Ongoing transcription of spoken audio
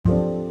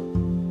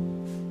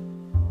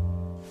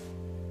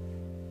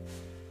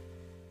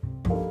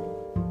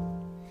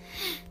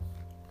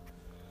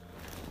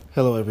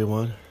Hello,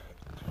 everyone.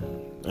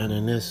 And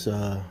in this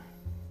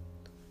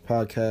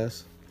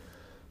podcast,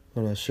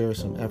 I'm going to share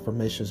some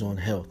affirmations on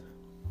health.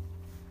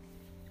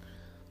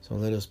 So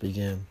let us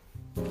begin.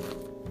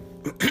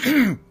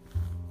 I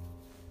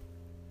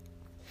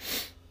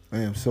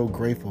am so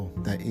grateful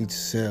that each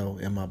cell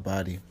in my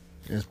body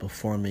is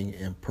performing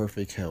in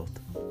perfect health.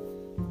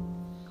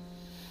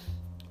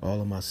 All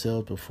of my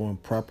cells perform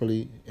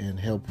properly and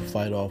help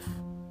fight off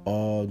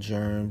all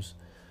germs,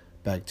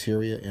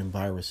 bacteria, and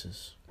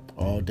viruses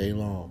all day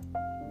long.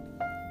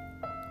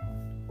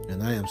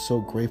 And I'm so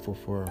grateful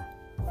for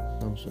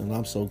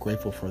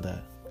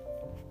that.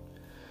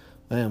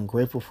 I am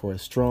grateful for a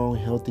strong,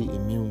 healthy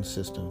immune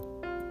system.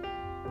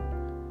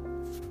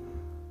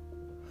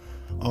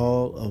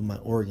 All of my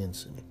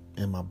organs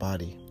in my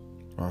body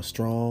are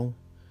strong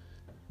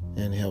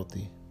and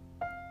healthy.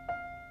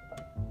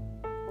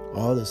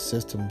 All the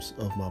systems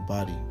of my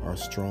body are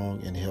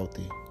strong and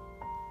healthy.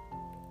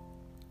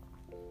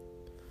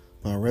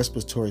 My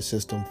respiratory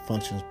system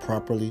functions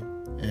properly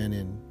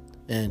and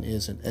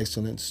is in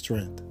excellent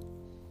strength.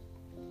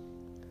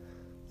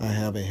 I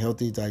have a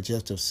healthy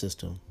digestive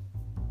system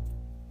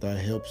that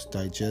helps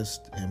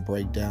digest and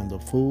break down the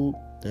food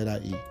that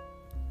I eat.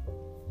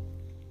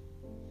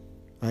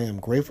 I am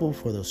grateful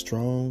for the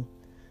strong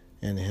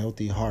and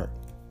healthy heart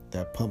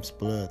that pumps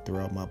blood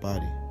throughout my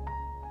body.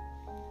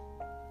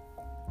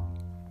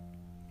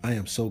 I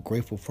am so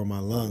grateful for my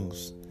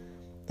lungs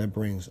that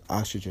brings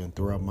oxygen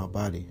throughout my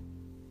body.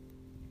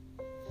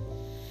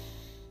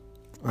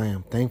 I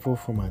am thankful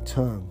for my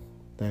tongue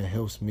that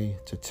helps me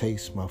to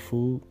taste my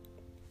food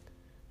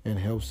and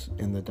helps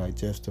in the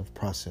digestive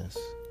process.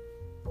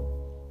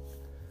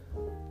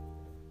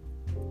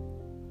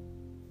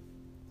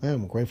 I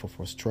am grateful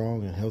for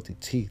strong and healthy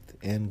teeth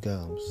and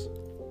gums.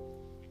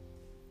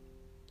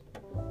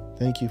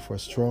 Thank you for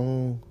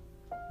strong,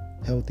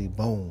 healthy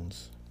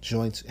bones,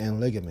 joints, and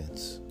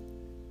ligaments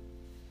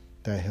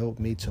that help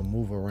me to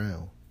move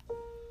around.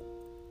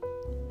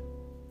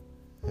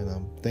 And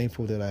I'm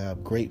thankful that I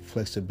have great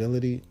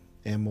flexibility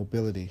and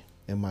mobility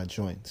in my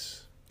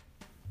joints.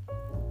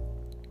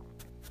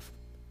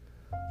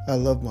 I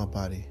love my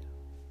body.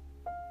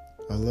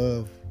 I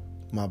love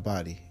my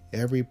body.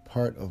 Every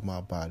part of my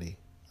body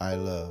I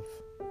love.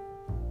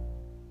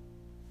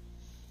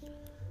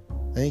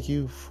 Thank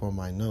you for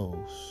my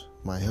nose,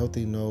 my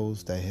healthy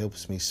nose that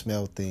helps me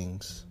smell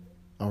things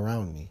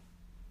around me.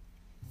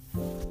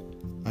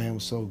 I am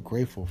so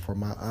grateful for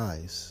my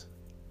eyes.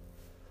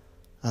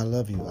 I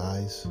love you,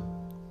 eyes.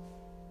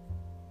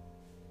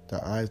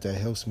 The eyes that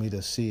helps me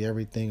to see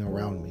everything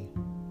around me.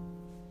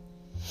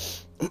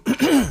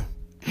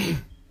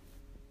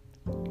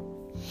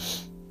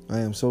 I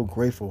am so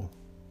grateful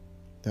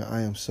that I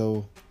am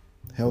so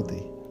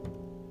healthy.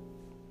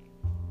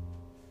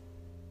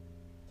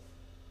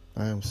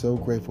 I am so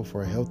grateful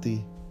for a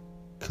healthy,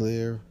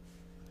 clear,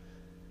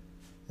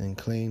 and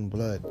clean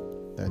blood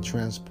that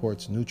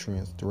transports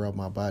nutrients throughout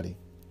my body.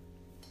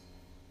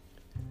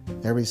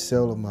 Every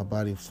cell of my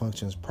body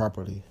functions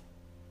properly.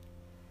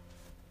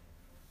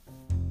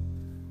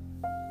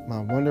 My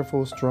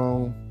wonderful,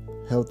 strong,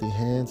 healthy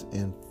hands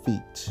and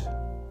feet,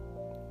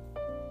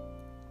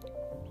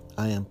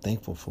 I am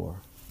thankful for.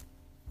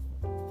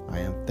 I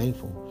am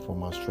thankful for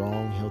my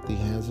strong, healthy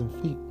hands and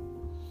feet.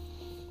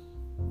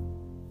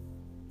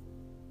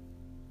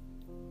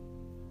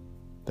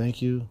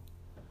 Thank you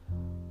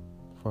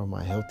for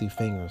my healthy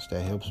fingers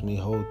that helps me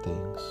hold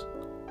things.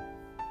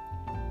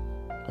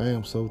 I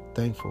am so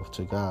thankful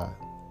to God,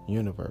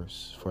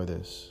 universe, for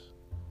this.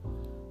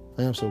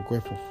 I am so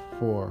grateful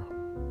for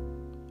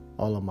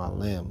all of my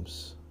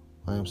limbs.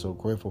 I am so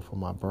grateful for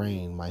my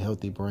brain, my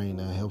healthy brain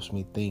that helps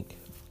me think.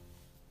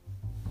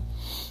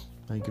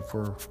 Thank you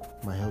for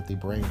my healthy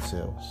brain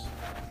cells.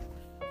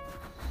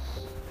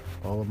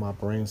 All of my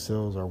brain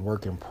cells are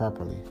working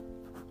properly.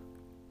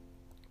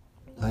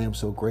 I am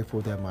so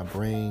grateful that my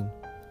brain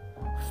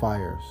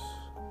fires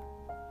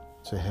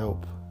to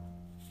help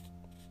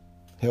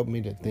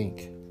me to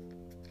think.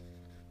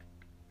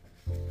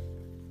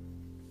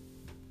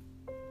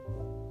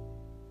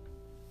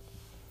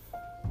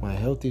 My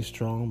healthy,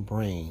 strong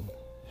brain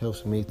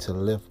helps me to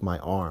lift my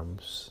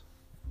arms,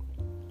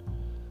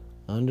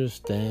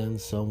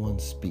 understand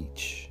someone's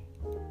speech.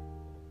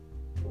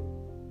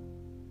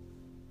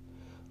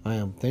 I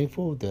am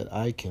thankful that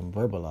I can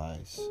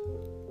verbalize.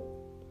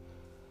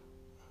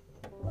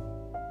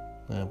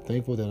 I am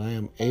thankful that I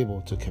am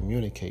able to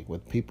communicate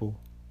with people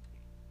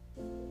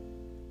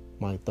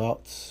my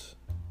thoughts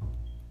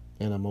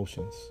and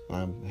emotions.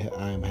 I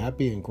am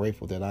happy and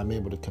grateful that I'm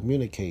able to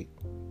communicate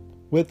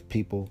with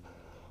people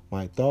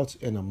my thoughts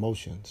and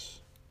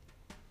emotions.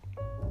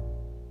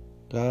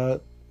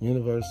 God,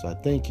 universe, I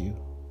thank you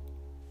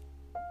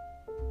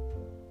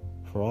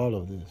for all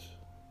of this.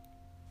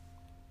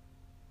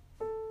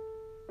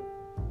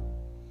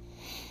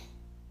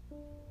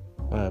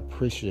 I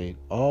appreciate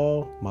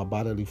all my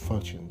bodily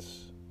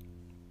functions.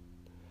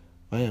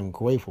 I am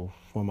grateful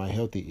for my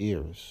healthy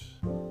ears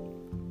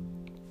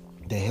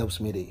that helps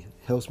me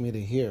to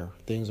hear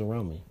things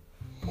around me.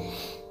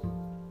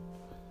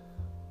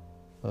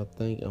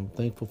 I'm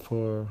thankful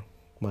for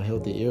my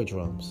healthy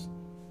eardrums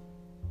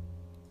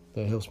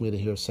that helps me to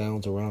hear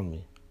sounds around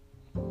me.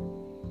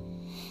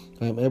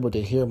 I am able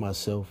to hear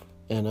myself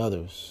and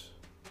others.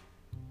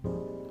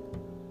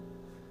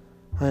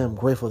 I am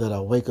grateful that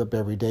I wake up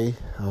every day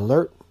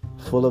alert,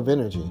 full of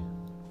energy.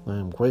 I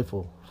am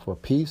grateful for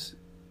peace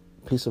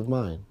of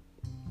mind.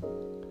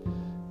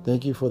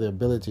 Thank you for the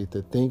ability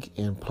to think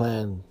and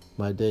plan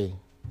my day,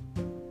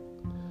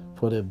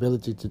 for the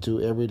ability to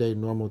do everyday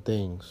normal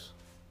things.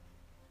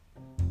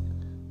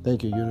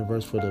 Thank you,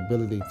 universe, for the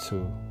ability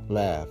to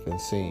laugh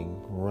and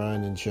sing,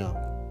 run and jump,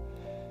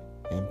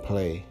 and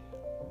play,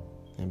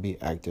 and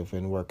be active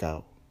and work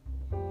out.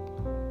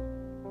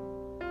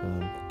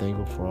 I'm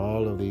thankful for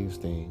all of these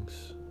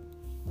things.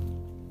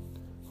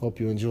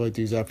 Hope you enjoyed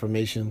these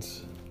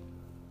affirmations.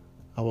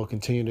 I will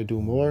continue to do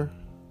more.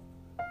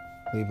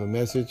 Leave a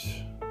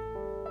message,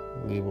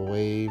 leave a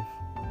wave,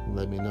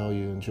 let me know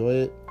you enjoy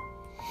it.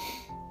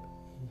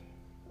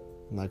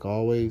 Like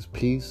always,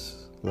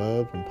 peace,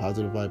 love, and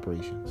positive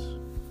vibrations.